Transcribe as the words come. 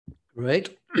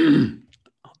Right.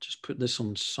 I'll just put this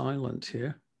on silent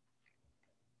here.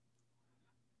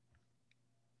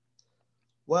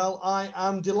 Well, I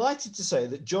am delighted to say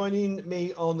that joining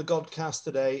me on the Godcast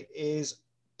today is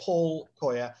Paul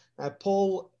Coia. Now,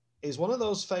 Paul is one of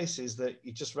those faces that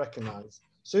you just recognise.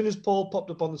 As soon as Paul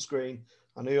popped up on the screen,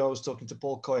 I knew I was talking to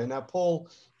Paul Coia. Now, Paul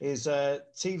is a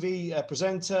TV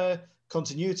presenter,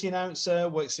 continuity announcer,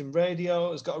 works in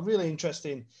radio, has got a really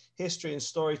interesting history and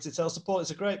story to tell. So, Paul,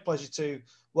 it's a great pleasure to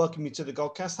welcome you to the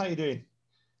Godcast. How are you doing?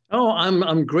 Oh,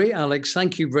 I'm great, Alex.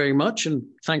 Thank you very much. And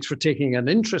thanks for taking an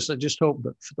interest. I just hope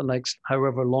that for the next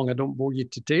however long, I don't bore you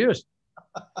to tears.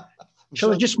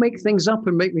 Shall I just make things up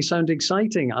and make me sound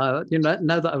exciting? Now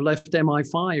that I've left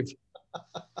MI5.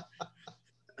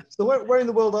 So where in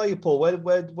the world are you, Paul? Where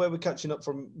we're catching up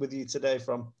with you today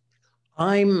from?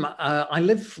 I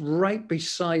live right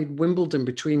beside Wimbledon,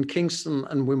 between Kingston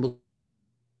and Wimbledon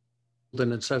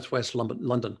in southwest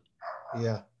London.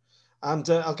 Yeah. And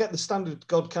I'll get the standard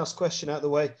Godcast question out of the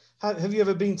way. Have you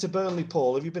ever been to Burnley,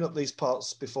 Paul? Have you been up these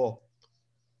parts before?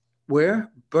 Where?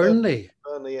 Burnley.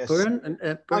 Burnley, yes.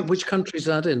 Which country is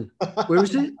that in? Where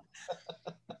is it?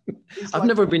 I've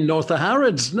never been north of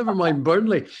Harrods, never mind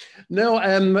Burnley. No,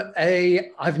 I've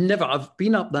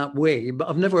been up that way, but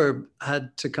I've never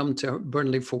had to come to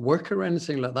Burnley for work or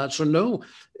anything like that. So no,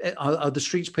 are the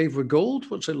streets paved with gold?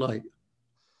 What's it like?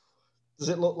 Does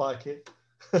it look like it?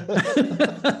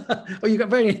 Oh, you've got a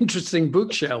very interesting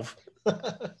bookshelf.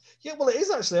 Yeah, well, it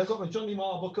is actually. I've got my Johnny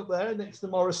Marr book up there next to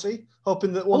Morrissey,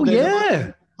 hoping that one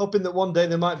day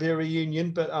there might be a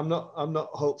reunion, but I'm not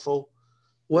hopeful.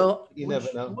 Well, you never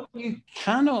know. What you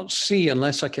cannot see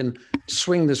unless I can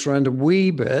swing this around a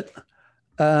wee bit.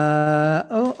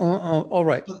 All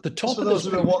right. The top for those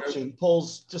who are watching,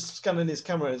 Paul's just scanning his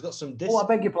camera. He's got some discs. Oh, I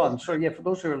beg your pardon. Sorry, yeah, for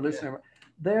those who are listening,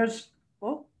 there's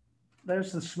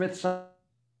the Smiths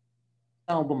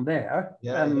album there,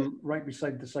 right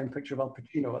beside the signed picture of Al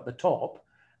Pacino at the top,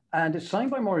 and it's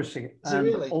signed by Morrissey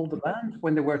and all the band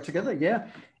when they were together. Yeah,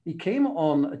 he came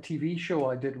on a TV show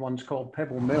I did once called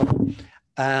Pebble Mill,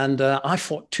 and I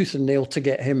fought tooth and nail to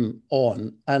get him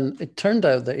on, and it turned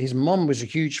out that his mum was a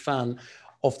huge fan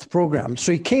of the program,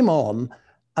 so he came on,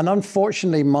 and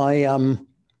unfortunately my I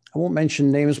won't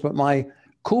mention names, but my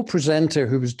co-presenter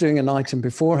who was doing an item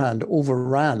beforehand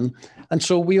overran, and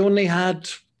so we only had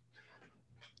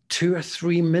 2 or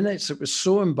 3 minutes. It was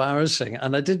so embarrassing.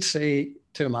 And I did say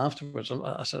to him afterwards,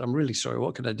 I said, I'm really sorry,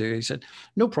 what can I do? He said,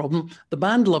 no problem. The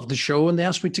band loved the show and they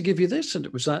asked me to give you this. And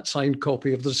it was that signed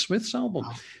copy of the Smiths album.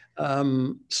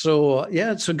 Wow. So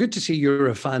it's so good to see you're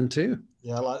a fan too.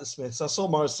 Yeah, I like the Smiths. I saw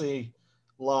Morrissey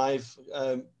live,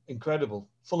 incredible,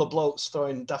 full of blokes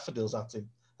throwing daffodils at him.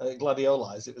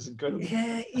 Gladiolais, it was incredible.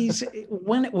 Yeah, he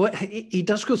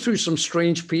does go through some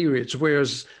strange periods,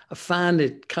 whereas a fan,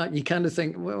 you kind of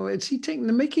think, well, is he taking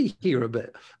the mickey here a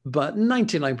bit? But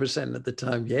 99% of the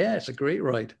time, yeah, it's a great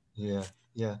ride. Yeah.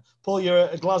 Paul, you're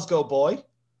a Glasgow boy.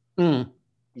 Mm.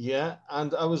 Yeah,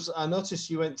 and I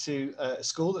noticed you went to a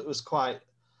school that was quite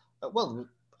I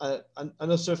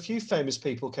noticed a few famous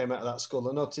people came out of that school.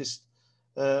 I noticed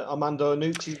Armando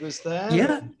Iannucci was there.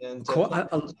 Yeah.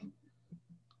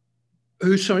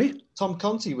 Who, sorry? Tom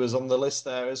Conti was on the list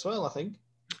there as well, I think.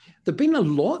 There've been a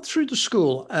lot through the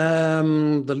school.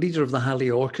 The leader of the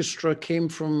Halley Orchestra came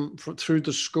from through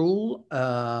the school.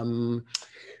 Armando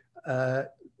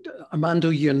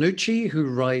Iannucci, who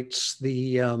writes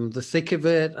the Thick of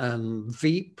It and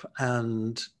Veep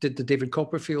and did the David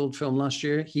Copperfield film last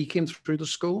year, he came through the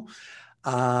school.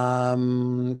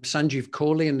 Sanjeev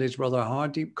Kohli and his brother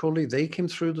Hardeep Kohli, they came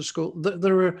through the school.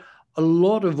 There were a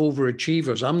lot of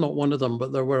overachievers. I'm not one of them,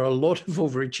 but there were a lot of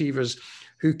overachievers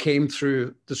who came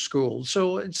through the school.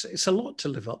 So it's a lot to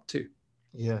live up to.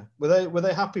 Yeah. Were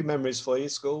they happy memories for you,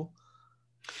 school?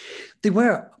 They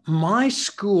were. My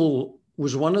school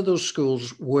was one of those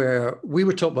schools where we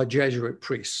were taught by Jesuit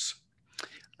priests.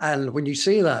 And when you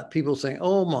say that, people think,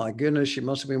 oh my goodness, you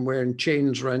must have been wearing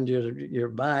chains around your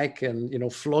back and,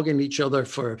 flogging each other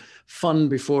for fun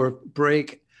before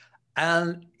break.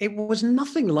 And it was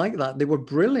nothing like that. They were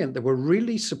brilliant. They were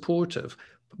really supportive.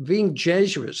 Being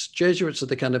Jesuits are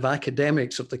the kind of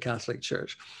academics of the Catholic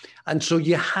Church. And so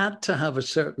you had to have a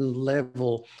certain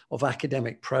level of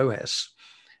academic prowess.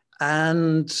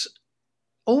 And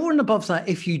over and above that,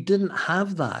 if you didn't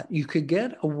have that, you could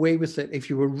get away with it if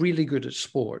you were really good at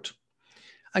sport.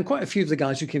 And quite a few of the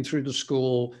guys who came through the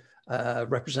school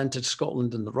represented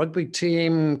Scotland in the rugby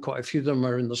team. Quite a few of them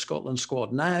are in the Scotland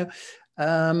squad now.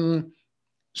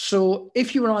 So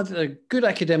if you were either good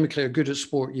academically or good at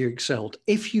sport, you excelled.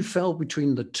 If you fell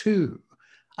between the two,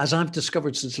 as I've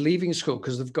discovered since leaving school,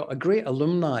 because they've got a great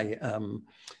alumni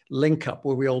link up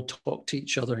where we all talk to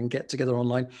each other and get together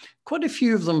online. Quite a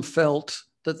few of them felt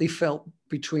that they felt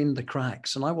between the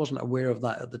cracks, and I wasn't aware of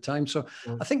that at the time. So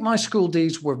I think my school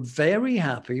days were very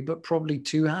happy, but probably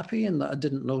too happy, in that I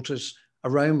didn't notice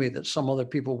around me that some other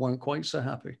people weren't quite so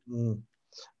happy.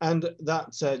 And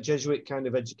that Jesuit kind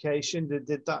of education,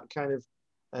 did that kind of,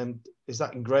 is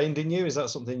that ingrained in you? Is that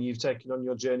something you've taken on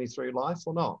your journey through life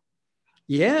or not?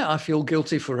 Yeah, I feel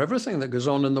guilty for everything that goes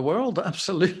on in the world.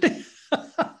 Absolutely.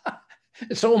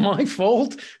 It's all my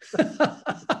fault.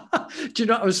 Do you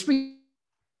know, I was speaking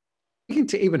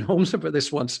to Eamon Holmes about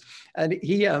this once, and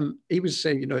he was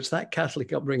saying, you know, it's that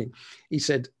Catholic upbringing. He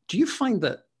said, do you find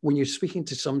that when you're speaking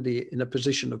to somebody in a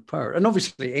position of power, and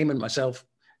obviously Eamon, myself,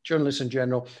 journalists in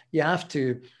general, you have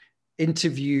to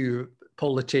interview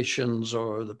politicians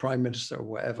or the prime minister or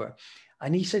whatever.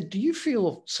 And he said, do you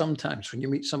feel sometimes when you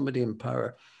meet somebody in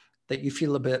power that you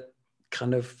feel a bit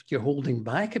kind of, you're holding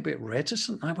back, a bit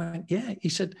reticent? I went, yeah. He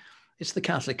said, it's the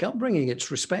Catholic upbringing. It's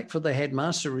respect for the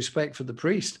headmaster, respect for the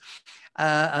priest.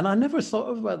 And I never thought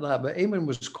about that, but Eamon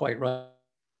was quite right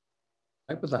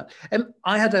with that. And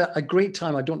I had a great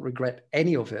time. I don't regret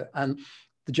any of it. And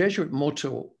the Jesuit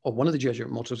motto, or one of the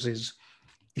Jesuit mottos, is,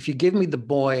 if you give me the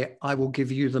boy, I will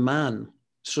give you the man.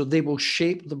 So they will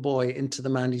shape the boy into the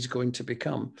man he's going to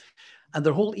become. And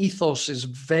their whole ethos is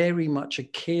very much a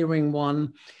caring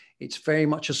one. It's very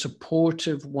much a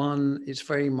supportive one. It's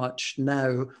very much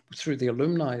now, through the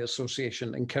Alumni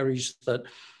Association, encouraged that,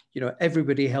 you know,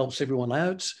 everybody helps everyone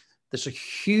out. There's a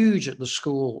huge at the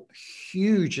school,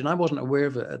 huge, and I wasn't aware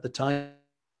of it at the time,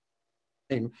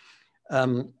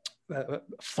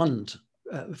 fund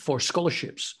for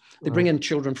scholarships. They bring in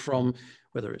children from,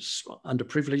 whether it's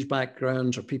underprivileged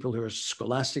backgrounds or people who are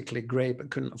scholastically great but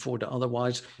couldn't afford it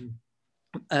otherwise,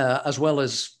 as well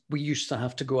as we used to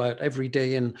have to go out every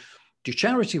day and do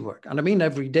charity work. And I mean,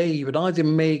 every day you would either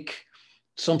make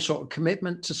some sort of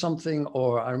commitment to something,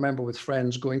 or I remember with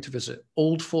friends going to visit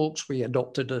old folks. We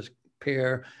adopted a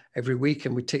pair every week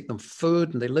and we take them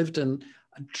food, and they lived in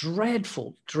a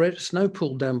dreadful, it's now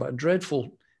pulled down, but a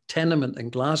dreadful tenement in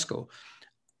Glasgow.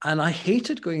 And I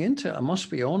hated going into it, I must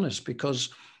be honest, because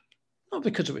not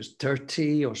because it was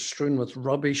dirty or strewn with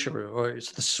rubbish or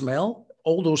it's the smell,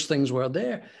 all those things were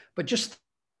there, but just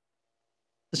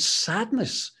the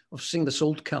sadness of seeing this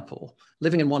old couple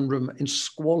living in one room in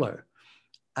squalor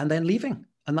and then leaving.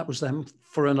 And that was them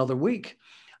for another week.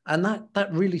 And that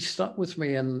really stuck with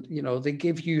me. And, you know, they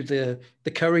give you the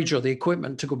courage or the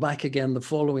equipment to go back again the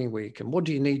following week. And what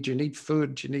do you need? Do you need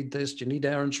food? Do you need this? Do you need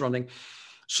errands running?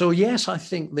 So yes, I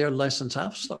think their lessons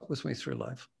have stuck with me through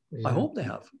life. Yeah. I hope they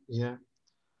have. Yeah.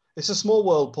 It's a small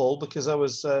world, Paul, because I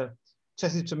was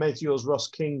chatting to a mate of yours, Ross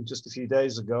King, just a few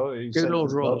days ago. Good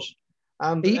old Ross.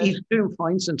 And he's doing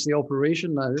fine since the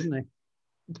operation now, isn't he?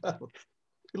 Well,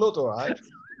 he looked all right.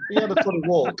 He had a funny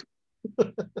walk.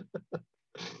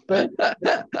 But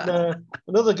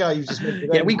another guy you just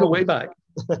mentioned. Yeah, we go way back.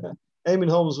 Eamon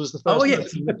Holmes was the first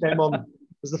person that came on.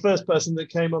 Was the first person that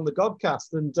came on the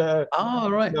Godcast, and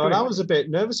right. You know, and I was a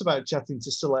bit nervous about chatting to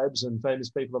celebs and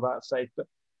famous people about faith,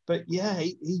 but yeah,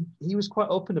 he was quite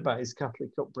open about his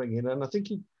Catholic upbringing, and I think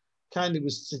he kind of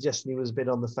was suggesting he was a bit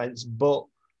on the fence, but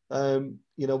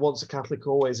you know, once a Catholic,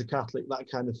 always a Catholic, that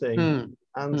kind of thing.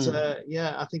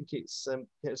 Yeah, I think it's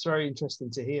very interesting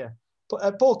to hear.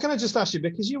 But Paul, can I just ask you,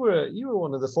 because you were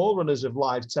one of the forerunners of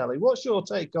live telly, what's your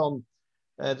take on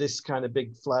this kind of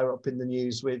big flare up in the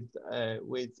news with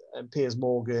Piers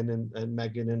Morgan and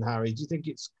Meghan and Harry? Do you think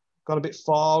it's gone a bit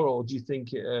far, or do you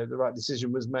think the right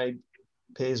decision was made,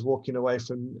 Piers walking away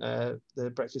from the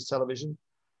breakfast television?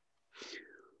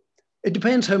 It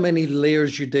depends how many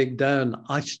layers you dig down.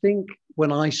 I think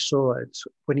when I saw it,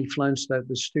 when he flounced out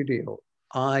the studio,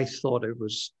 I thought it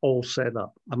was all set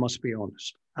up, I must be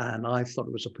honest. And I thought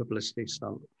it was a publicity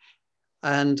stunt.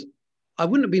 And I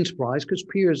wouldn't have been surprised, because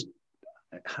Piers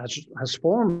has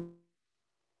form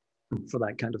for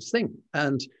that kind of thing.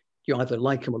 And you either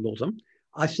like him or loathe him.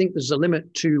 I think there's a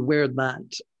limit to where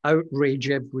that outrage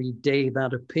every day,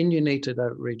 that opinionated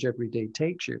outrage every day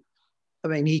takes you. I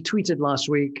mean, he tweeted last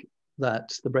week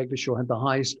that the Breakfast Show had the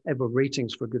highest ever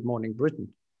ratings for Good Morning Britain.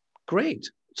 Great.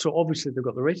 So obviously they've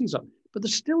got the ratings up, but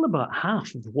there's still about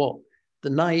half of what the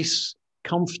nice,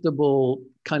 comfortable,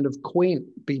 kind of quaint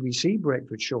BBC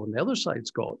breakfast show on the other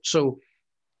side's got. So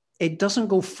it doesn't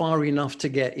go far enough to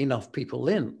get enough people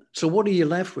in. So what are you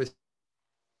left with?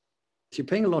 You're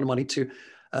paying a lot of money to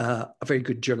a very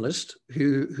good journalist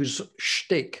whose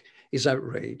shtick is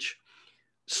outrage.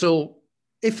 So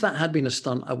if that had been a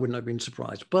stunt, I wouldn't have been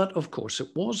surprised. But of course it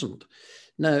wasn't.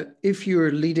 Now, if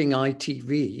you're leading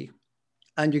ITV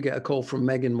and you get a call from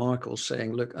Meghan Markle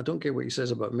saying, look, I don't care what he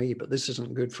says about me, but this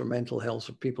isn't good for mental health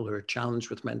of people who are challenged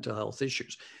with mental health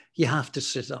issues, you have to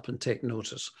sit up and take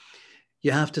notice.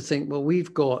 You have to think, well,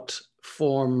 we've got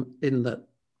form in that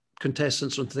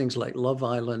contestants on things like Love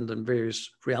Island and various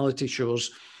reality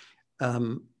shows,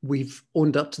 we've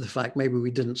owned up to the fact maybe we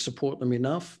didn't support them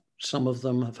enough. Some of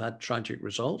them have had tragic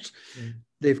results. Mm.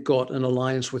 They've got an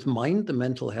alliance with Mind, the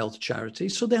mental health charity,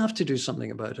 so they have to do something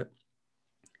about it.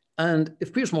 And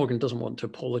if Piers Morgan doesn't want to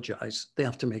apologize, they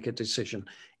have to make a decision.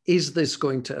 Is this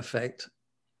going to affect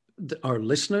our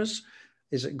listeners?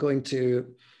 Is it going to,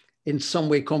 in some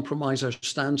way, compromise our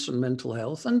stance on mental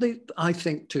health? And they, I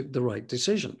think, took the right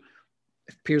decision.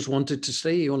 If Piers wanted to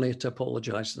stay, he only had to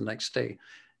apologize the next day.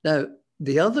 Now,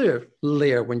 the other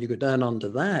layer, when you go down under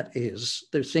that, is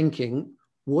they're thinking,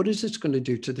 what is this going to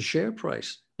do to the share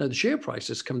price? Now, the share price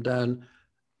has come down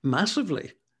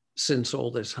massively since all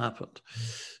this happened.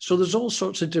 So there's all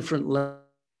sorts of different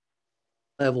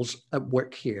levels at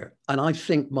work here. And I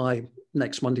think by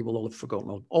next Monday, we'll all have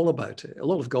forgotten all about it.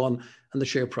 It'll all have gone and the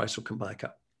share price will come back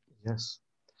up. Yes.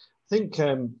 I think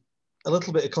a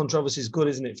little bit of controversy is good,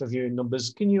 isn't it, for viewing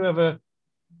numbers? Did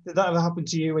that ever happen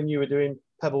to you when you were doing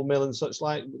Pebble Mill and such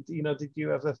like? You know, did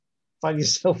you ever find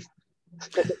yourself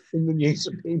in the news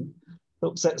of being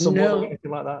upset someone or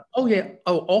anything like that? Oh, yeah.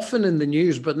 Oh, often in the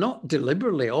news, but not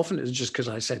deliberately. Often it's just because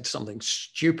I said something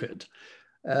stupid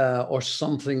or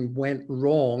something went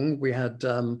wrong. We had,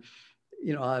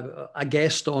 a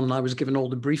guest on, I was given all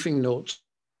the briefing notes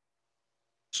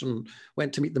and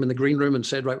went to meet them in the green room and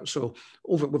said, right, so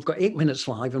we've got 8 minutes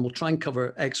live and we'll try and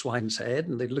cover X, Y, and Z.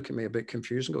 And they'd look at me a bit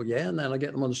confused and go, yeah. And then I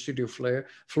get them on the studio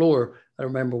floor, I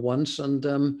remember once.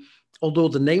 And although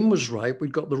the name was right,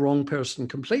 we'd got the wrong person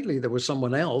completely. There was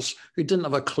someone else who didn't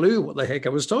have a clue what the heck I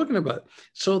was talking about.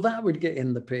 So that would get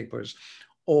in the papers.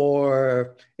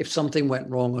 Or if something went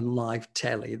wrong on live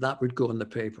telly, that would go in the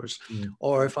papers. Mm.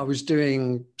 Or if I was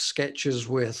doing sketches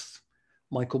with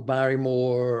Michael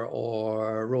Barrymore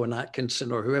or Rowan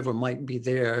Atkinson or whoever might be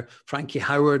there, Frankie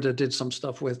Howard I did some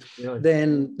stuff with,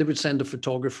 then they would send a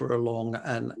photographer along.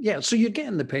 And so you'd get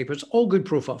in the papers, all good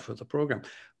profile for the program,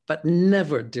 but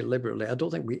never deliberately. I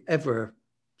don't think we ever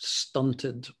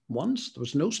stunted once. There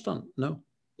was no stunt, no.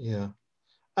 Yeah.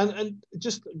 And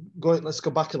just let's go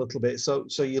back a little bit. So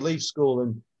you leave school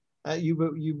and you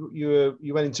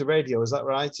went into radio, is that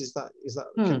right? Is that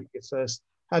kind of your first?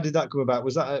 How did that come about?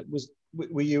 Was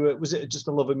it just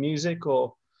a love of music,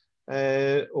 or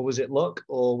was it luck,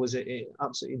 or was it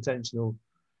absolutely intentional?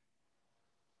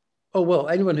 Oh, well,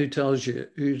 anyone who tells you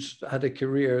who's had a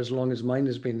career as long as mine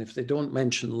has been, if they don't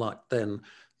mention luck, then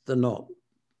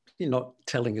you're not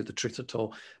telling you the truth at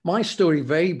all. My story,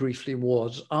 very briefly,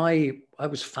 was I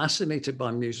was fascinated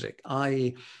by music.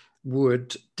 I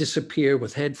would disappear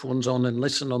with headphones on and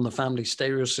listen on the family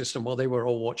stereo system while they were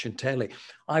all watching telly.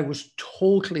 I was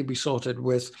totally besotted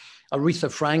with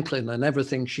Aretha Franklin and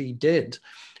everything she did.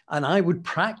 And I would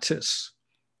practice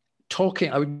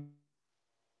talking. I would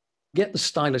get the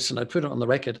stylus and I'd put it on the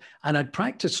record and I'd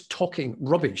practice talking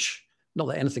rubbish, not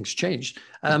that anything's changed,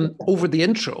 over the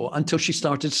intro until she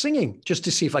started singing, just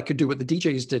to see if I could do what the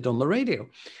DJs did on the radio.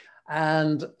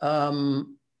 And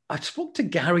I spoke to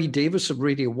Gary Davis of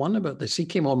Radio 1 about this. He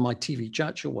came on my TV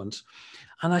chat show once.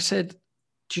 And I said,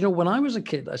 do you know, when I was a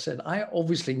kid, I said, I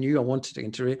obviously knew I wanted to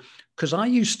enter it because I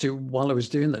used to, while I was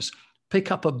doing this,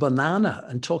 pick up a banana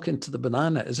and talk into the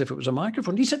banana as if it was a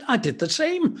microphone. He said, I did the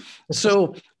same.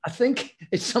 So I think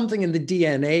it's something in the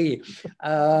DNA.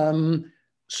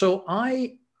 So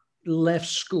I left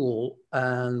school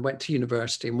and went to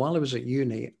university. And while I was at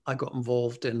uni, I got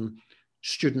involved in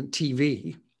student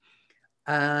TV.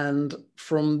 And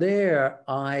from there,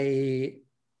 I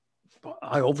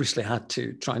obviously had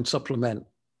to try and supplement,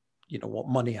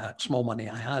 what small money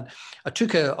I had. I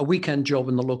took a weekend job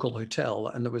in the local hotel,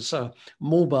 and there was a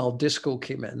mobile disco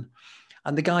came in.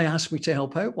 And the guy asked me to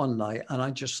help out one night, and I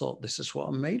just thought, this is what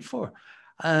I'm made for.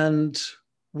 And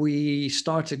we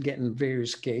started getting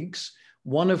various gigs,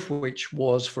 one of which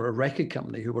was for a record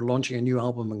company who were launching a new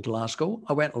album in Glasgow.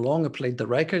 I went along, I played the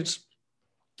records.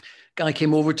 Guy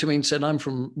came over to me and said, I'm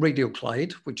from Radio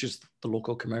Clyde, which is the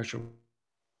local commercial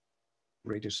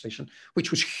radio station,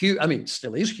 which was huge. I mean, it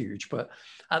still is huge, but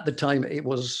at the time it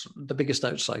was the biggest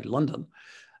outside London.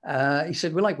 He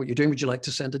said, we like what you're doing. Would you like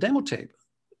to send a demo tape?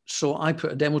 So I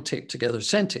put a demo tape together,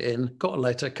 sent it in, got a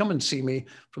letter, come and see me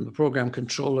from the program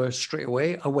controller straight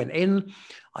away. I went in,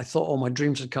 I thought all my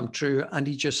dreams had come true. And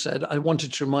he just said, I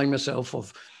wanted to remind myself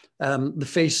of the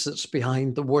face that's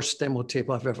behind the worst demo tape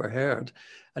I've ever heard.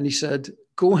 And he said,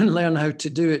 go and learn how to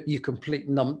do it, you complete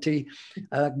numpty.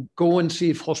 Go and see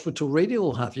if Hospital Radio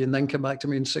will have you, and then come back to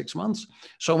me in 6 months.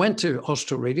 So I went to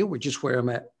Hospital Radio, which is where I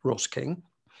met Ross King.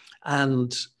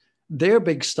 And their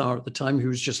big star at the time, who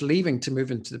was just leaving to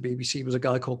move into the BBC, was a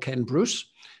guy called Ken Bruce,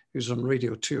 who's on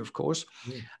Radio 2, of course.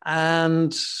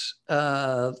 And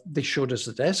they showed us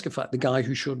the desk. In fact, the guy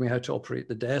who showed me how to operate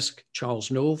the desk, Charles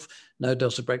Nove, now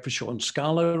does a breakfast show on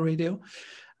Scala Radio.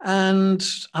 And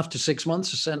after 6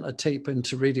 months, I sent a tape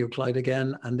into Radio Clyde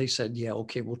again, and they said, yeah,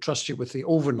 okay, we'll trust you with the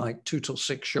overnight 2 till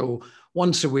 6 show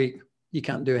once a week. You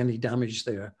can't do any damage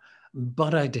there.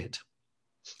 But I did,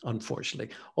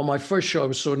 unfortunately. On my first show, I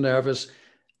was so nervous.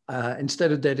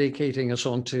 Instead of dedicating a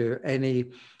song to any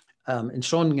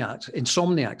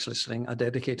insomniacs listening, I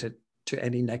dedicated to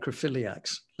any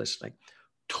necrophiliacs listening,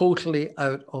 totally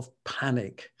out of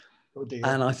panic. Oh dear.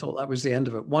 And I thought that was the end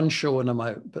of it. One show and I'm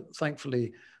out. But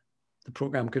thankfully, the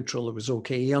program controller was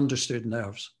okay. He understood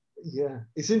nerves. Yeah,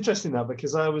 it's interesting now,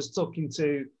 because I was talking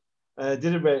to,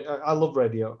 I love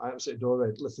radio. I absolutely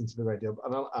adore listening to the radio.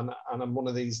 And I'm one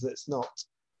of these that's not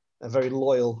very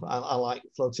loyal. I like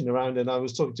floating around. And I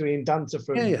was talking to Ian Danter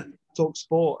from Talk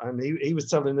Sport, and he was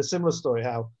telling a similar story,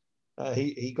 how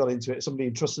he got into it. Somebody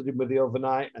entrusted him with the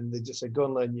overnight, and they just said, go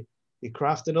and learn your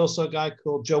craft. And also a guy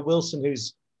called Joe Wilson,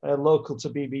 who's local to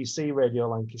BBC Radio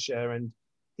Lancashire, and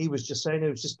he was just saying it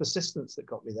was just persistence that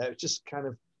got me there. It was just kind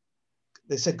of,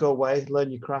 they said, go away,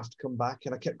 learn your craft, come back,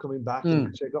 and I kept coming back, and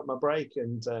actually I got my break.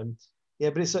 And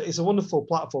but it's a wonderful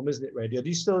platform, isn't it, radio? Do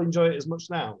you still enjoy it as much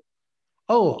now?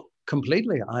 Oh,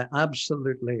 completely. I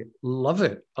absolutely love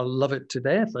it. I love it to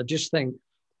death. I just think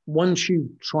once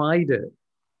you've tried it,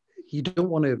 you don't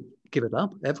want to give it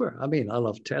up ever. I mean, I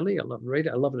love telly, I love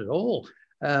radio, I love it all.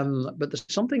 But there's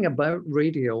something about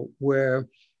radio where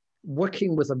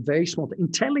working with a very small team.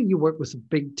 In telly, you work with a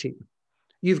big team.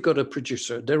 You've got a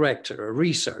producer, a director, a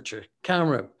researcher,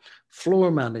 camera,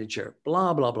 floor manager,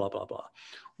 blah, blah, blah, blah, blah.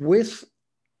 With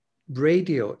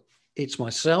radio, it's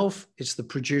myself, it's the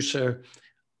producer,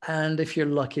 and if you're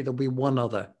lucky, there'll be one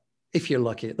other. If you're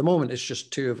lucky. At the moment, it's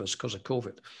just 2 of us because of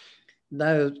COVID.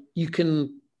 Now, you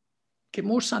can get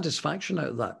more satisfaction out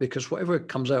of that, because whatever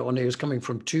comes out on air is coming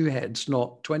from 2 heads,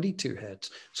 not 22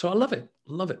 heads. So I love it.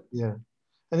 Love it. Yeah.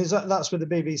 And that's with the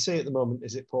BBC at the moment,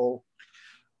 is it, Paul?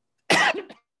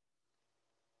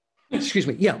 Excuse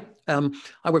me. Yeah.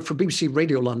 I work for BBC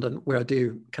Radio London, where I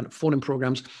do kind of phone-in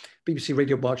programs, BBC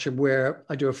Radio Berkshire, where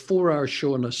I do a 4-hour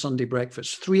show on a Sunday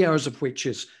breakfast, 3 hours of which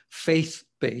is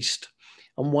faith-based,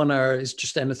 and 1 hour is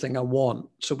just anything I want.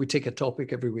 So we take a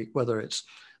topic every week, whether it's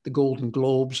the Golden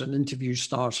Globes and interview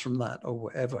stars from that or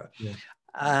whatever. Yeah.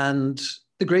 And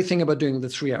the great thing about doing the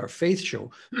 3-hour faith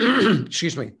show,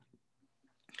 excuse me,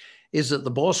 is that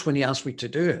the boss, when he asked me to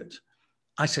do it,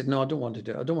 I said, no, I don't want to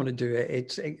do it. I don't want to do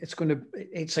it.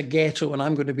 It's a ghetto, and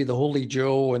I'm going to be the Holy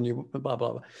Joe, and you blah,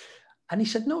 blah, blah. And he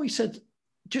said, no, he said,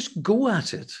 just go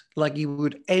at it like you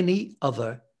would any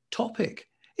other topic.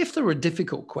 If there were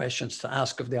difficult questions to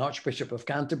ask of the Archbishop of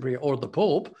Canterbury or the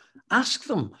Pope, ask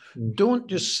them. Don't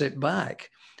just sit back.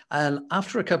 And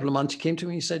after a couple of months, he came to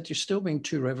me and he said, you're still being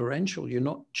too reverential. You're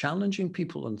not challenging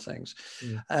people and things.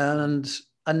 And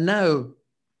now,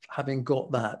 having got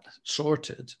that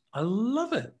sorted, I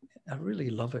love it. I really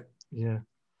love it. Yeah.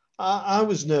 I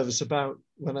was nervous about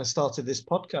when I started this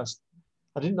podcast.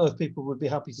 I didn't know if people would be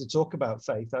happy to talk about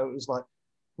faith. I was like,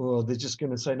 well, they're just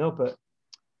going to say no. But,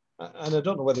 and I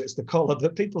don't know whether it's the collar,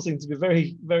 but people seem to be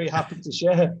very, very happy to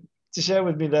share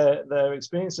with me their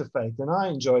experience of faith. And I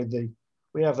enjoyed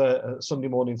we have a Sunday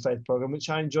morning faith program, which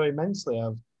I enjoy immensely.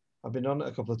 I've been on it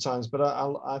a couple of times, but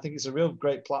I think it's a real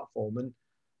great platform. And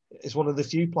it's one of the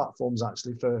few platforms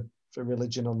actually for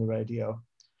religion on the radio.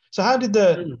 So how did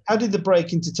the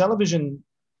break into television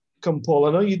come, Paul?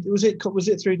 I know was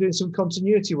it through doing some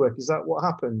continuity work? Is that what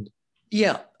happened?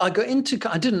 Yeah, I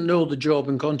didn't know the job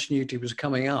in continuity was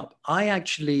coming up. I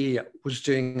actually was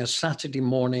doing a Saturday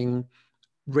morning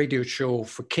radio show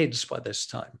for kids by this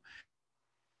time.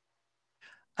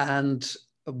 And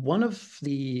one of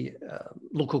the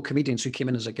local comedians who came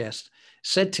in as a guest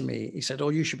said to me, he said, oh,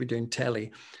 you should be doing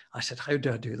telly. I said, how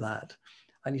do I do that?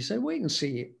 And he said, wait and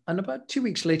see. And about 2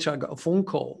 weeks later, I got a phone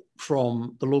call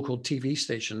from the local TV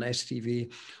station,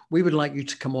 STV. We would like you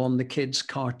to come on the kids'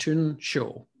 cartoon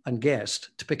show and guest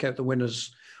to pick out the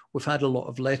winners. We've had a lot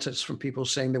of letters from people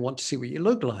saying they want to see what you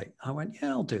look like. I went, yeah,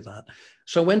 I'll do that.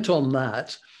 So I went on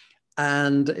that.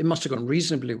 And it must have gone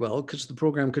reasonably well, because the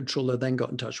program controller then got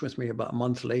in touch with me about a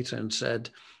month later and said,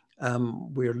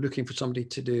 we're looking for somebody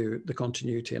to do the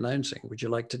continuity announcing. Would you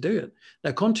like to do it?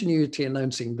 Now, continuity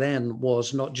announcing then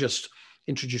was not just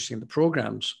introducing the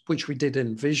programs, which we did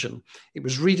in Vision. It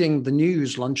was reading the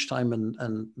news lunchtime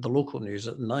and the local news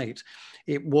at night.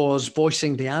 It was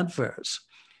voicing the adverts.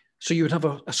 So you would have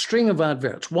a string of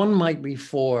adverts. One might be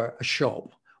for a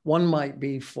shop. One might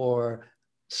be for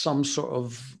some sort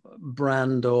of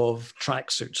brand of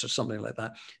tracksuits or something like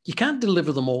that. You can't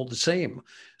deliver them all the same.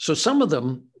 So some of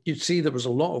them, you'd see there was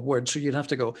a lot of words. So you'd have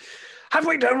to go,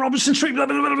 halfway down Robinson Street, blah,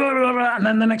 blah, blah, blah, blah, blah. And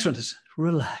then the next one is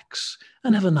relax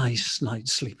and have a nice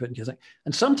night's sleep.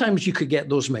 And sometimes you could get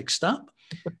those mixed up.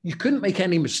 You couldn't make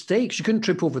any mistakes. You couldn't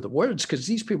trip over the words because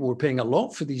these people were paying a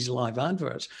lot for these live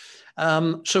adverts.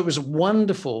 So it was a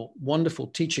wonderful, wonderful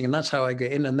teaching. And that's how I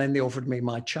got in. And then they offered me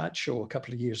my chat show a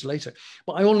couple of years later.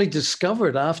 But I only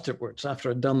discovered afterwards, after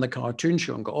I'd done the cartoon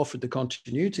show and got offered the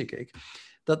continuity gig,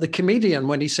 that the comedian,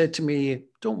 when he said to me,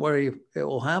 don't worry, it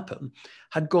will happen,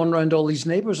 had gone around all these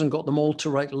neighbors and got them all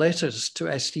to write letters to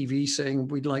STV saying,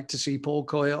 we'd like to see Paul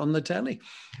Coia on the telly.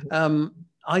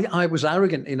 I was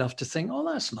arrogant enough to think,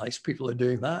 oh, that's nice. People are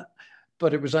doing that.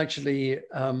 But it was actually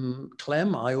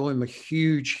Clem. I owe him a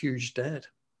huge, huge debt.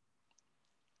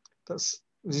 That's,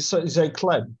 you say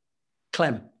Clem?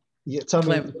 Clem. Yeah, tell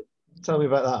me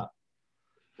about that.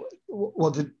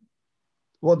 What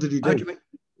did he do? How do you mean?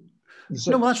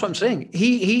 No, well, that's what I'm saying.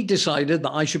 He decided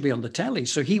that I should be on the telly.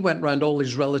 So he went around all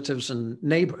his relatives and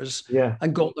neighbors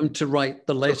and got them to write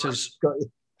the letters.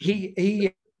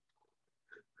 He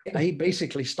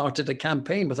basically started a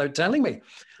campaign without telling me.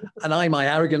 And my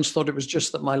arrogance thought it was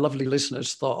just that my lovely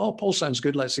listeners thought, oh, Paul sounds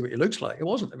good. Let's see what he looks like. It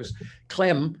wasn't. It was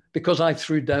Clem, because I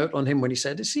threw doubt on him when he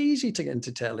said, it's easy to get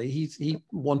into telly. He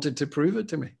wanted to prove it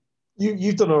to me.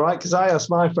 You've done all right, because I asked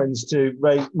my friends to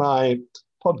rate my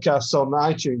podcasts on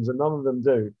iTunes and none of them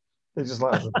do. They're just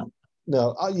like,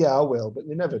 no, yeah, I will, but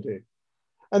they never do.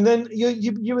 And then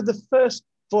you were the first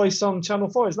voice on Channel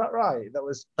 4, is that right?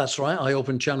 That's right. I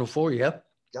opened Channel 4, yeah.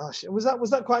 Gosh, was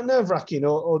that quite nerve-wracking,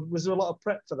 or was there a lot of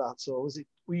prep for that, or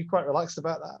were you quite relaxed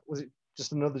about that? Was it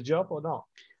just another job or not?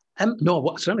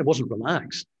 No, certainly wasn't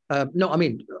relaxed. No, I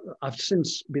mean, I've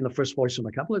since been the first voice on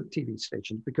a couple of TV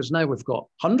stations because now we've got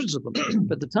hundreds of them.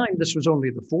 But at the time, this was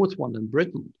only the fourth one in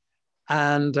Britain.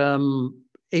 And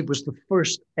it was the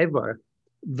first ever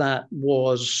that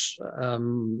was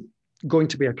going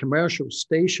to be a commercial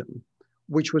station,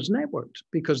 which was networked,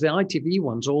 because the ITV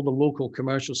ones, all the local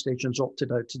commercial stations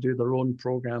opted out to do their own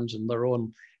programs and their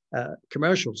own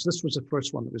commercials. This was the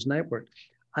first one that was networked.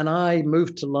 And I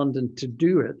moved to London to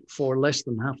do it for less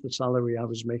than half the salary I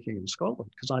was making in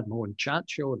Scotland, because I had my own chat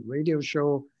show and radio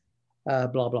show, blah,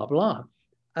 blah, blah.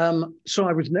 So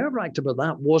I was nerve-wracked about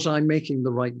that. Was I making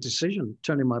the right decision,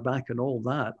 turning my back on all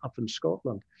that up in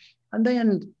Scotland? And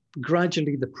then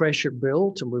gradually the pressure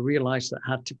built and we realized that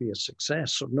had to be a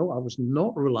success. So no, I was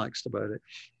not relaxed about it.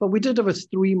 But we did have a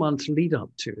 3-month lead up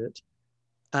to it.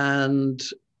 And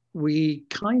we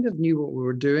kind of knew what we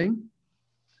were doing.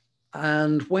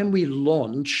 And when we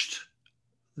launched,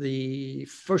 the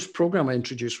first program I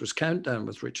introduced was Countdown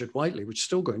with Richard Whiteley, which is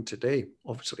still going today,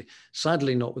 obviously,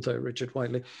 sadly not without Richard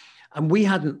Whiteley. And we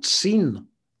hadn't seen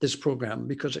this program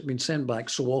because it'd been sent back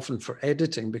so often for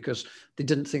editing because they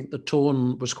didn't think the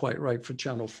tone was quite right for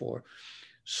Channel 4.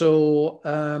 So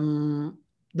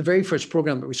the very first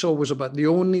program that we saw was about the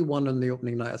only one on the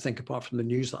opening night, I think, apart from the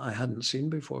news, that I hadn't seen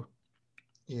before.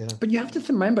 Yeah. But you have to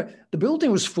remember, the building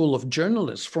was full of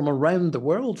journalists from around the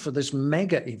world for this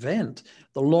mega event,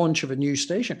 the launch of a new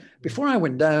station. Before I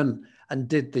went down and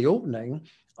did the opening,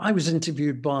 I was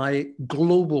interviewed by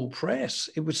global press.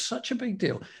 It was such a big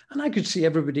deal. And I could see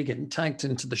everybody getting tanked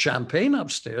into the champagne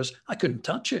upstairs. I couldn't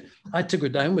touch it. I had to go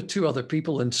down with 2 other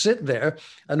people and sit there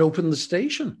and open the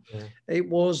station. Yeah. It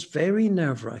was very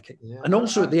nerve-wracking. Yeah. And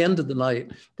also at the end of the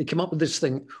night, they came up with this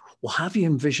thing, we'll have you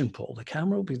in Vision, Paul. The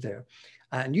camera will be there.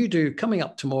 And you do, coming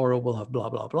up tomorrow, we'll have blah,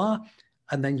 blah, blah.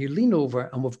 And then you lean over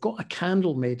and we've got a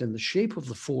candle made in the shape of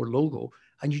the 4 logo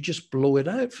and you just blow it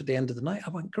out for the end of the night. I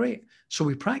went, great. So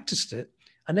we practiced it.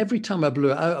 And every time I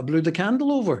blew it out, I blew the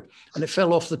candle over and it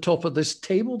fell off the top of this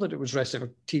table that it was resting, a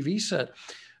TV set.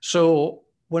 So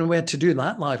when we had to do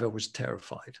that live, I was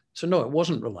terrified. So no, it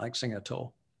wasn't relaxing at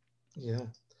all. Yeah,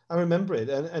 I remember it.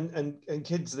 And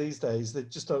kids these days, they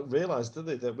just don't realize, do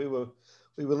they, that we were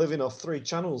living off 3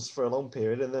 channels for a long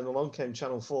period, and then along came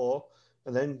Channel 4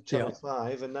 and then Channel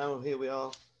 5. And now here we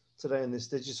are today in this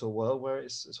digital world where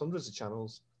it's hundreds of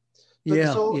channels.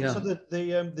 But so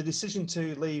the decision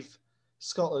to leave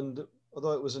Scotland,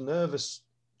 although it was a nervous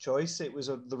choice, it was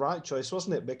the right choice,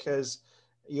 wasn't it? Because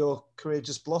your career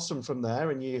just blossomed from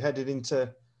there and you headed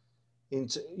into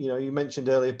into, you know, you mentioned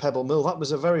earlier Pebble Mill. That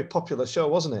was a very popular show,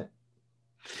 wasn't it?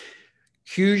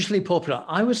 Hugely popular.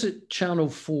 I was at Channel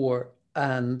 4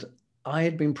 and I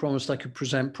had been promised I could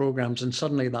present programs, and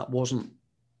suddenly that wasn't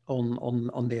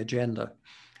on the agenda.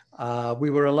 We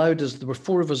were allowed, as there were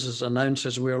 4 of us as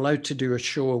announcers, we were allowed to do a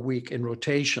show a week in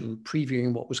rotation,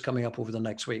 previewing what was coming up over the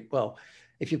next week. Well,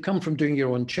 if you come from doing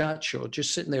your own chat show,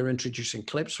 just sitting there introducing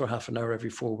clips for half an hour every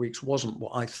 4 weeks wasn't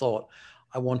what I thought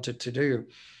I wanted to do.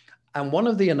 And one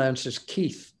of the announcers,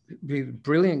 Keith, a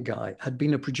brilliant guy, had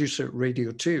been a producer at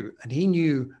Radio 2, and he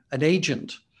knew an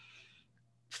agent,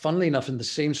 funnily enough, in the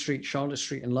same street, Charlotte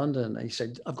Street in London. And he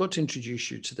said, I've got to introduce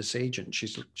you to this agent.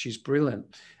 She's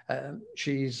brilliant.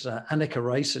 She's Annika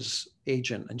Rice's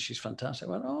agent, and she's fantastic.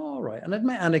 I went, oh, all right. And I'd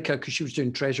met Annika because she was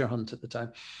doing Treasure Hunt at the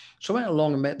time. So I went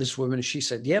along and met this woman, and she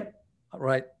said, yep, all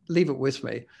right, leave it with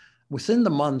me. Within the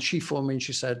month, she phoned me and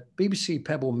she said, BBC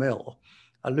Pebble Mill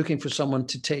are looking for someone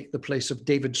to take the place of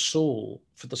David Soul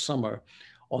for the summer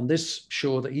on this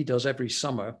show that he does every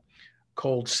summer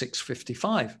called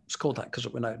 6:55. It's called that because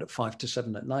it went out at 5 to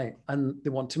 7 at night, and they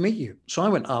want to meet you. So I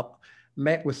went up,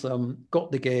 met with them,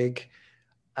 got the gig,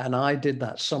 and I did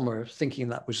that summer thinking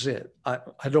that was it. I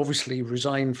had obviously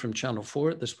resigned from Channel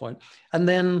 4 at this point. And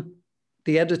then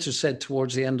the editor said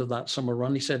towards the end of that summer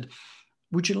run, he said,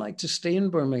 would you like to stay in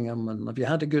Birmingham? And have you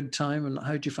had a good time? And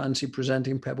how do you fancy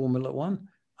presenting Pebble Mill at 1?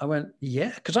 I went,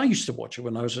 yeah, because I used to watch it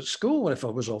when I was at school. If I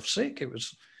was off sick, it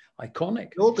was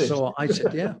iconic. So I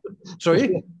said, yeah.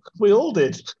 Sorry? We all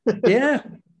did. Yeah,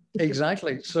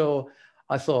 exactly. So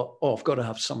I thought, oh, I've got to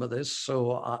have some of this.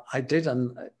 So I did,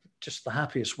 and just the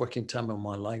happiest working time of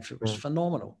my life. It was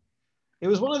phenomenal. It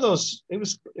was one of those, it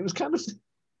was kind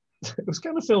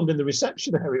of filmed in the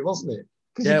reception area, wasn't it?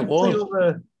 Yeah, it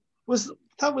was.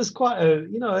 That was quite a,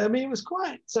 you know, I mean, it was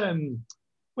quite,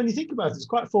 when you think about it, it's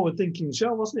quite a forward-thinking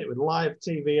show, wasn't it? With live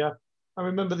TV. I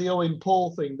remember the Owen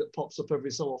Paul thing that pops up every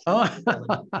so often.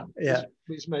 Oh, yeah.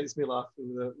 Which makes me laugh.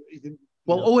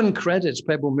 Well, Owen credits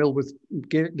Pebble Mill with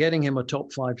getting him a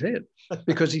top 5 hit,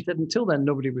 because he said until then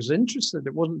nobody was interested.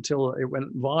 It wasn't until it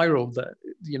went viral that,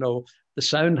 you know, the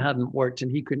sound hadn't worked and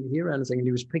he couldn't hear anything, and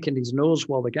he was picking his nose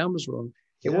while the cameras were on.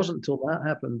 It wasn't until that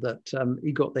happened that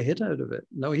he got the hit out of it.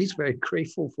 No, he's very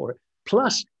grateful for it.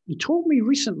 Plus, he told me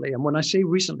recently, and when I say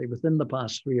recently, within the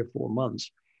past 3 or 4 months,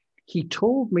 he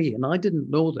told me, and I didn't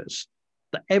know this,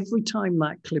 that every time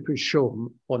that clip is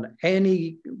shown on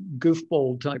any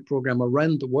goofball type program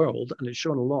around the world, and it's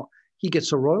shown a lot, he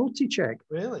gets a royalty check.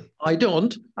 Really? I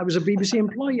don't. I was a BBC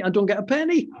employee. I don't get a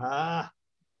penny.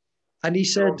 And he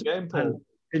said,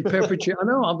 in perpetuity, I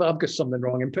know I've got something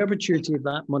wrong. In perpetuity,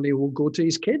 that money will go to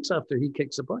his kids after he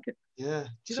kicks a bucket. Yeah.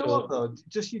 Do you know what though?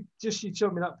 Just you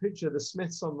showed me that picture of the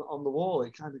Smiths on the wall.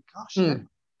 It kind of, gosh,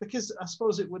 because I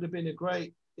suppose it would have been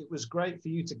it was great for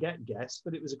you to get guests,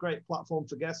 but it was a great platform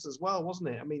for guests as well, wasn't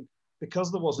it? I mean, because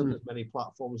there wasn't as many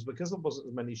platforms, because there wasn't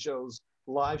as many shows,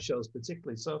 live shows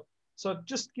particularly. So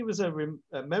just give us a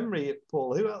memory,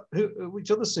 Paul. Which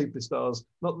other superstars?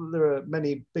 Not that there are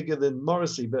many bigger than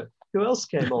Morrissey, but who else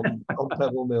came on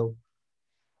Pebble Mill?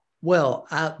 Well,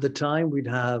 at the time, we'd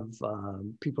have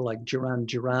people like Duran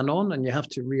Duran on, and you have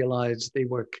to realize they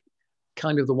were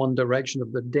kind of the One Direction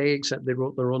of the day, except they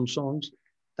wrote their own songs.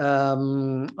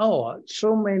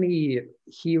 So many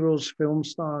heroes, film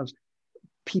stars.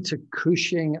 Peter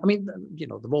Cushing. I mean, you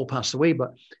know, they've all passed away,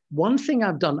 but one thing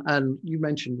I've done, and you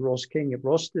mentioned Ross King, if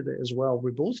Ross did it as well,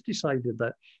 we both decided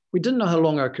that we didn't know how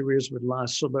long our careers would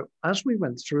last, so that as we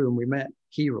went through and we met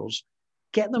heroes,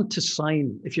 get them to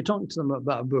sign, if you're talking to them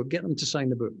about a book, get them to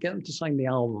sign the book, get them to sign the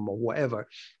album or whatever,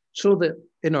 so that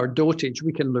in our dotage,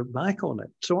 we can look back on it.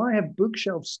 So I have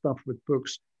bookshelf stuff with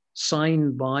books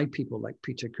signed by people like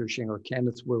Peter Cushing or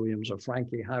Kenneth Williams or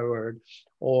Frankie Howard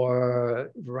or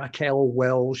Raquel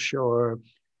Welch or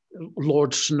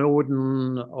Lord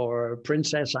Snowden or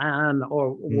Princess Anne or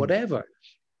whatever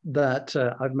that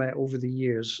I've met over the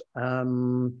years.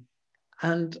 And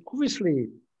obviously,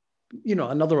 you know,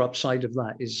 another upside of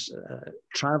that is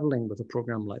traveling with a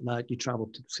program like that. You travel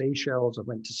to Seychelles. I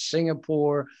went to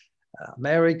Singapore,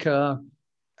 America.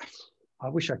 I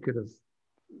wish I could have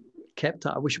kept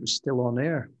that. I wish it was still on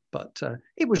air, but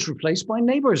it was replaced by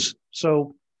Neighbours.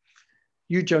 So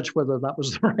you judge whether that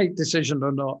was the right decision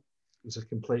or not. It was a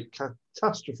complete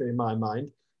catastrophe in my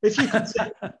mind. If you could,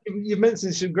 you've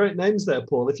mentioned some great names there,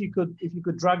 Paul. If you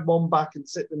could drag one back and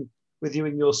sit them with you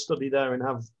in your study there and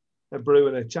have a brew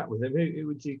and a chat with him, who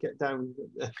would you get down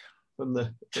from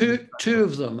the two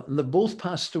of them, and they both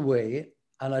passed away,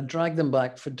 and I dragged them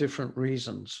back for different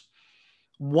reasons.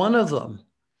 One of them,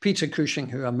 Peter Cushing,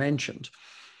 who I mentioned,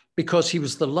 because he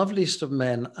was the loveliest of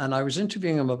men. And I was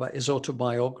interviewing him about his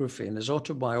autobiography, and his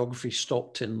autobiography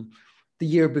stopped in the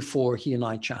year before he and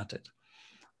I chatted.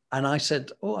 And I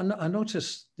said, oh, I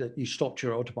noticed that you stopped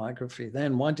your autobiography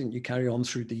then. Why didn't you carry on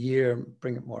through the year and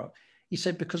bring it more up? He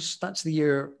said, because that's the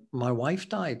year my wife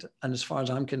died. And as far as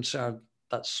I'm concerned,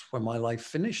 that's where my life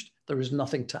finished. There is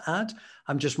nothing to add.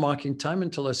 I'm just marking time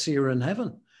until I see her in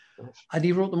heaven. And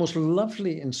he wrote the most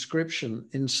lovely inscription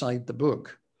inside the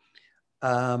book.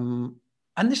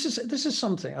 And this is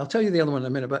something, I'll tell you the other one in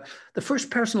a minute, but the first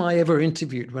person I ever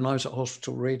interviewed when I was at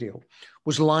Hospital Radio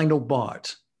was Lionel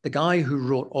Bart, the guy who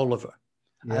wrote Oliver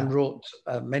and wrote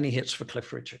many hits for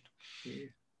Cliff Richard. Yeah.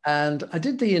 And I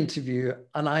did the interview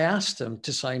and I asked him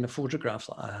to sign a photograph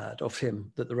that I had of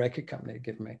him that the record company had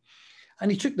given me. And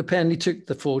he took the pen, he took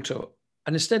the photo,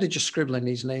 and instead of just scribbling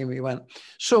his name, he went,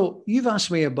 so you've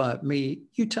asked me about me,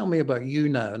 you tell me about you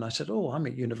now. And I said, oh, I'm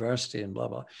at university and blah,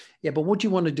 blah. Yeah, but what do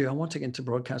you want to do? I want to get into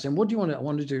broadcasting. What do you want to, I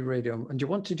want to do radio. And do you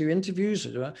want to do interviews?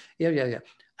 Yeah.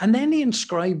 And then he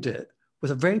inscribed it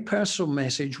with a very personal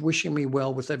message, wishing me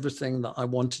well with everything that I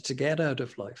wanted to get out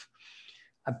of life.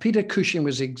 And Peter Cushing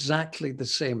was exactly the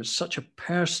same. It's such a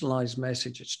personalized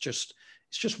message. It's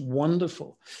just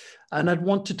wonderful. And I'd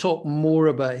want to talk more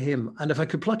about him. And if I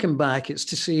could pluck him back, it's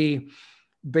to see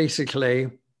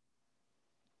basically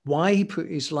why he put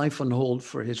his life on hold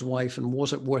for his wife, and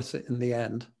was it worth it in the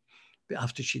end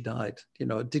after she died? You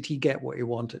know, did he get what he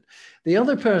wanted? The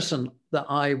other person that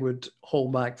I would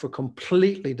hold back for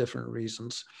completely different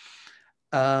reasons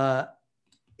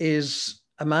is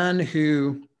a man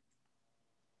who,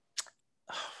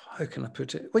 how can I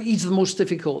put it? Well, he's the most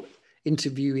difficult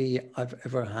interviewee I've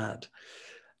ever had.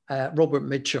 Robert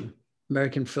Mitchum,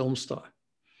 American film star.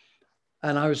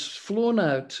 And I was flown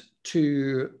out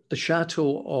to the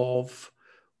chateau of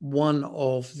one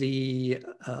of the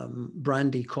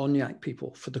brandy cognac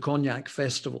people for the Cognac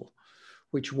Festival,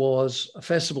 which was a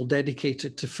festival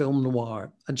dedicated to film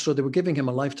noir. And so they were giving him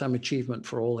a lifetime achievement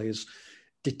for all his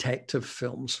detective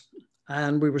films.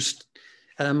 And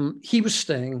he was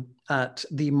staying at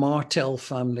the Martel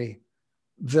family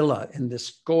villa in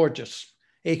this gorgeous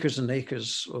acres and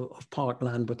acres of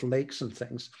parkland with lakes and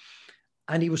things.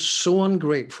 And he was so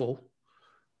ungrateful,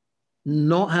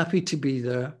 not happy to be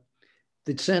there.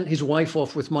 They'd sent his wife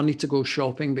off with money to go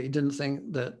shopping, but he didn't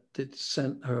think that they'd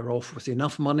sent her off with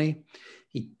enough money.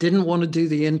 He didn't want to do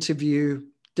the interview,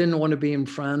 didn't want to be in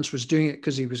France, was doing it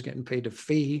because he was getting paid a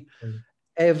fee.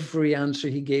 Every answer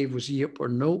he gave was yep or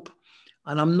nope.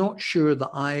 And I'm not sure that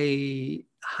I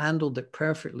handled it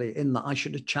perfectly, in that I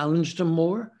should have challenged him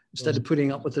more instead of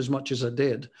putting up with as much as I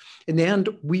did. In the end,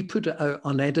 we put it out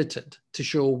unedited to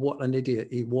show what an idiot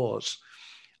he was.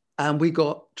 And we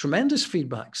got tremendous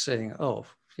feedback saying, oh,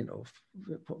 you know,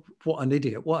 what an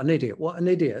idiot, what an idiot, what an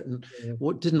idiot. And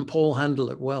what, didn't Paul handle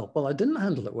it well? Well, I didn't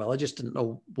handle it well. I just didn't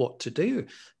know what to do,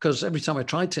 because every time I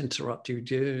tried to interrupt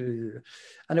you,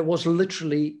 and it was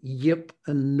literally yip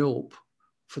and nope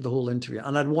for the whole interview.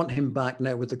 And I'd want him back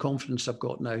now with the confidence I've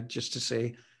got now, just to say,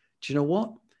 do you know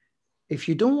what? If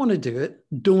you don't want to do it,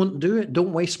 don't do it.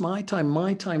 Don't waste my time.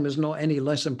 My time is not any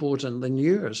less important than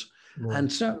yours. Right. And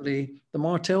certainly the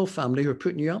Martel family who are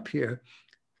putting you up here,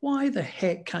 why the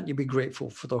heck can't you be grateful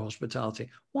for their hospitality?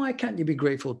 Why can't you be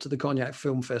grateful to the Cognac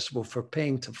Film Festival for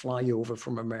paying to fly you over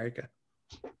from America?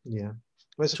 Yeah.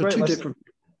 Well, it's so a great lesson. Different.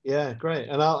 Yeah, great.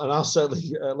 And I'll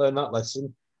certainly learn that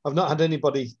lesson. I've not had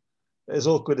anybody as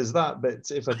awkward as that,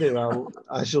 but if I do,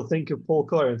 I shall think of Paul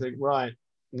Coia and think, right,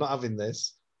 I'm not having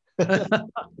this.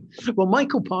 Well,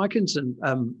 Michael Parkinson,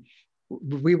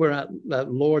 we were at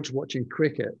Lord's watching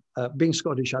cricket. Being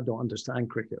Scottish, I don't understand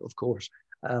cricket, of course.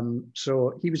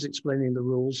 So he was explaining the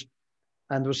rules,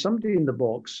 and there was somebody in the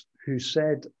box who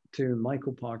said to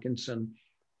Michael Parkinson,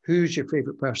 who's your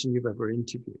favorite person you've ever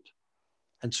interviewed?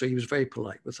 And so he was very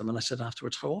polite with them. And I said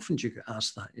afterwards, how often do you get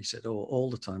asked that? He said, oh, all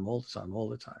the time, all the time, all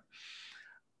the time.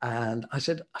 And I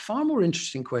said, a far more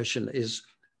interesting question is,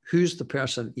 who's the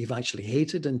person you've actually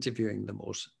hated interviewing the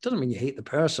most? Doesn't mean you hate the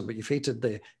person, but you've hated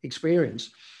the experience.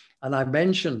 And I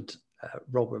mentioned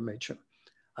Robert Mitchum.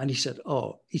 And he said,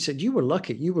 you were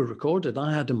lucky. You were recorded.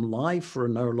 I had him live for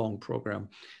an hour-long program.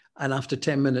 And after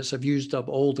 10 minutes, I've used up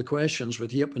all the questions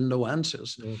with yep and no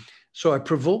answers. So I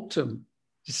provoked him.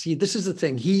 You see, this is the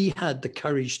thing. He had the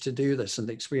courage to do this and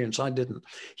the experience. I didn't.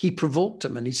 He provoked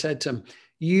him and he said to him,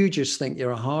 you just think you're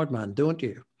a hard man, don't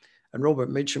you? And Robert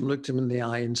Mitchum looked him in the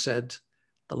eye and said,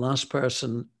 the last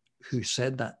person who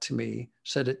said that to me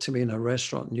said it to me in a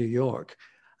restaurant in New York.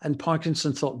 And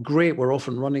Parkinson thought, great, we're off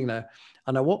and running now.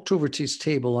 And I walked over to his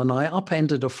table and I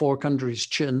upended a fork under his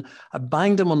chin. I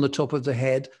banged him on the top of the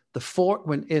head. The fork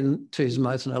went into his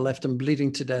mouth and I left him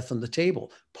bleeding to death on the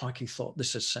table. Parky thought,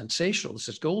 this is sensational. This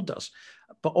is gold dust.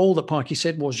 But all that Parky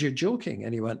said was, you're joking.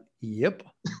 And he went, yep.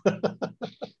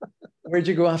 Where'd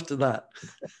you go after that?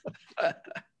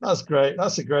 That's great.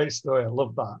 That's a great story. I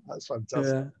love that. That's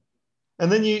fantastic. Yeah.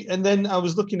 And then I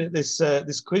was looking at this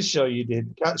quiz show you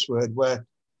did, Catchword, where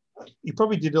you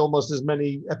probably did almost as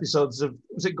many episodes of,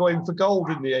 was it Going for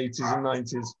Gold in the 80s and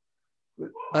 90s?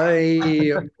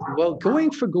 Well,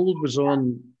 Going for Gold was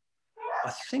on,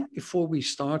 I think, before we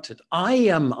started. I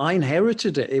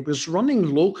inherited it. It was running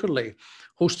locally,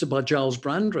 hosted by Giles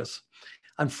Brandreth.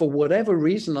 And for whatever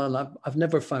reason, and I've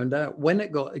never found out, when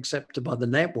it got accepted by the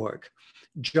network,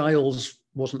 Giles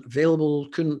wasn't available,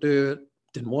 couldn't do it,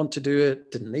 didn't want to do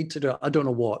it, didn't need to do it, I don't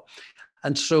know what.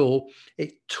 And so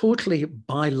it totally,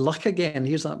 by luck again,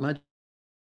 here's that magic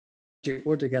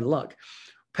word again, luck,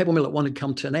 Pebble Mill at One had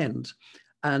come to an end.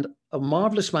 And a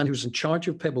marvelous man who was in charge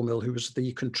of Pebble Mill, who was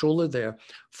the controller there,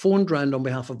 phoned round on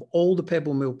behalf of all the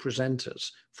Pebble Mill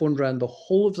presenters, phoned round the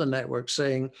whole of the network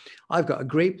saying, I've got a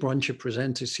great bunch of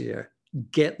presenters here,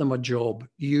 get them a job,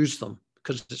 use them,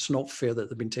 because it's not fair that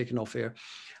they've been taken off air.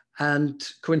 And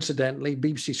coincidentally,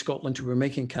 BBC Scotland, who were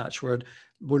making Catchword,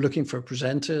 were looking for a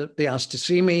presenter. They asked to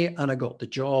see me and I got the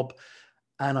job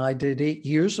and I did 8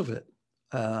 years of it.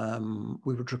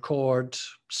 We would record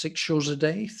 6 shows a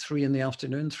day, 3 in the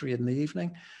afternoon, 3 in the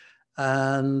evening.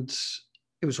 And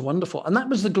it was wonderful. And that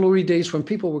was the glory days when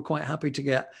people were quite happy to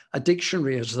get a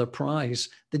dictionary as their prize.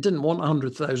 They didn't want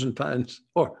 £100,000,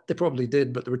 or they probably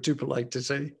did, but they were too polite to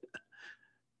say.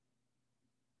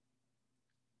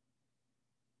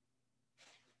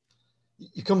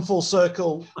 You come full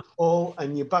circle, Paul,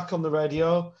 and you're back on the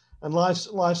radio, and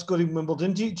life's good in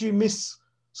Wimbledon. Do you miss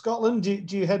Scotland?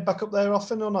 Do you head back up there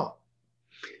often or not?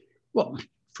 Well,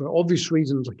 for obvious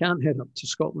reasons, I can't head up to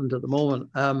Scotland at the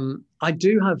moment. I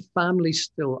do have family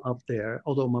still up there,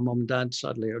 although my mum and dad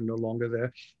sadly are no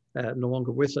longer there, no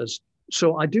longer with us.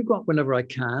 So I do go up whenever I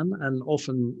can, and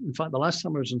often, in fact, the last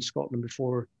time I was in Scotland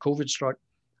before COVID struck,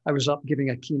 I was up giving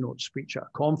a keynote speech at a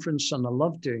conference, and I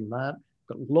love doing that.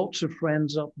 Got lots of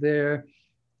friends up there.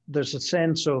 There's a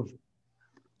sense of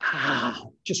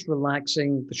just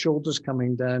relaxing, the shoulders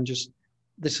coming down. Just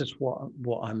this is what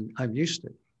I'm used to.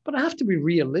 But I have to be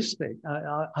realistic.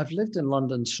 I've lived in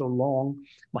London so long.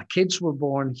 My kids were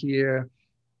born here.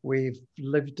 We've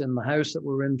lived in the house that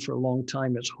we're in for a long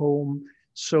time. It's home.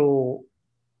 So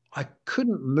I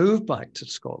couldn't move back to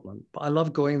Scotland, but I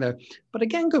love going there. But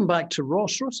again, going back to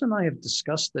Ross and I have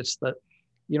discussed this, that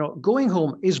going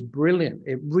home is brilliant.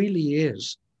 It really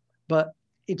is. But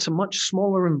it's a much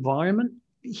smaller environment.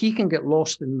 He can get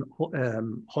lost in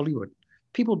Hollywood.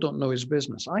 People don't know his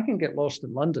business. I can get lost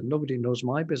in London. Nobody knows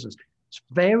my business. It's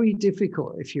very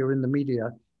difficult if you're in the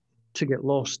media to get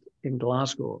lost in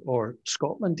Glasgow or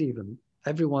Scotland even.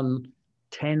 Everyone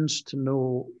tends to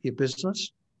know your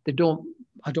business. I don't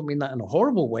mean that in a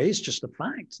horrible way. It's just a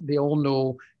fact. They all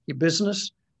know your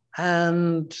business.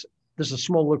 And there's a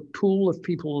smaller pool of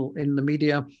people in the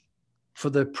media for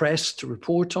the press to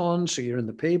report on. So you're in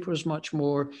the papers much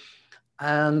more.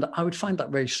 And I would find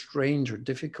that very strange or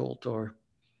difficult, or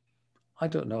I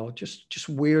don't know, just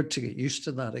weird to get used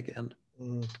to that again.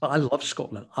 But I love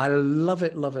Scotland. I love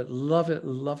it, love it, love it,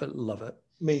 love it, love it.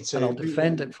 Me too. And I'll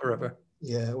defend it forever.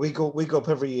 Yeah, we go up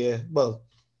every year. Well,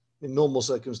 in normal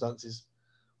circumstances,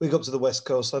 we go up to the West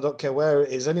Coast. I don't care where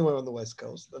it is, anywhere on the West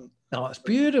Coast. Oh, it's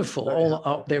beautiful. All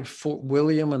up there, Fort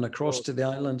William and across to the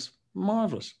islands.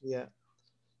 Marvelous.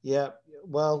 Yeah.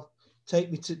 Well,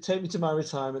 take me to my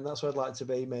retirement. That's where I'd like to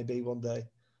be, maybe one day,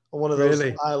 on one of those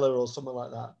Isla or something like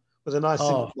that, with a nice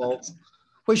single malt.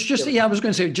 Which just I was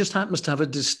going to say, it just happens to have a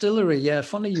distillery. Yeah,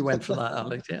 funny you went for that,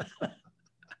 Alex. Yeah.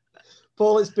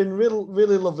 Paul, it's been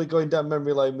really lovely going down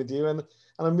memory lane with you, and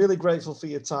I'm really grateful for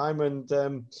your time. And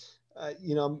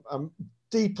I'm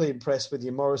deeply impressed with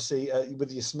your Morrissey,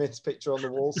 with your Smith's picture on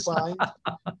the wall signed.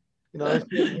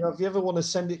 If you ever want to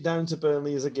send it down to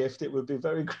Burnley as a gift, it would be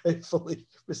very gratefully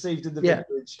received in the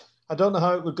vicarage. I don't know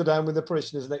how it would go down with the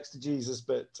parishioners next to Jesus,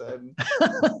 but...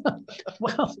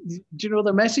 Well, do you know,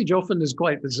 the message often is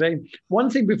quite the same. One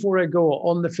thing before I go,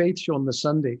 on the Faith Show on the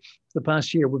Sunday, the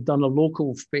past year, we've done a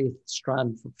local faith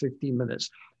strand for 15 minutes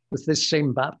with this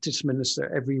same Baptist minister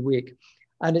every week.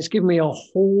 And it's given me a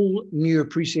whole new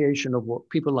appreciation of what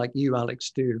people like you,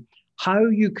 Alex, do. How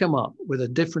you come up with a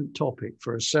different topic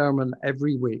for a sermon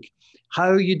every week,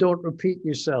 how you don't repeat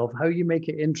yourself, how you make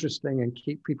it interesting and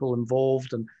keep people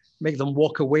involved and make them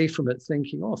walk away from it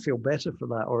thinking, oh, I feel better for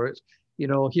that. Or it's,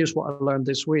 here's what I learned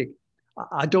this week.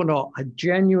 I don't know. I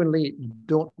genuinely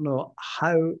don't know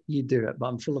how you do it, but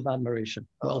I'm full of admiration.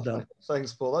 Well done.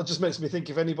 Thanks, Paul. That just makes me think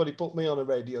if anybody put me on a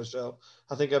radio show,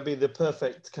 I think I'd be the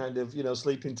perfect kind of,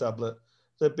 sleeping tablet.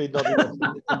 They'd be nodding off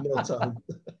in no time.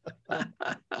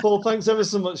 Paul, thanks ever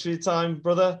so much for your time,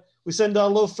 brother. We send our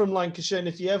love from Lancashire, and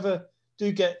if you ever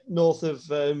do get north of,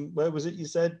 where was it you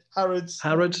said? Harrods.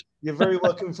 You're very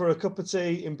welcome for a cup of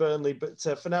tea in Burnley. But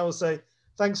for now, I'll say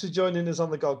thanks for joining us on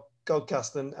the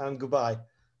Godcast and goodbye.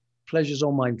 Pleasure's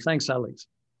all mine. Thanks, Alex.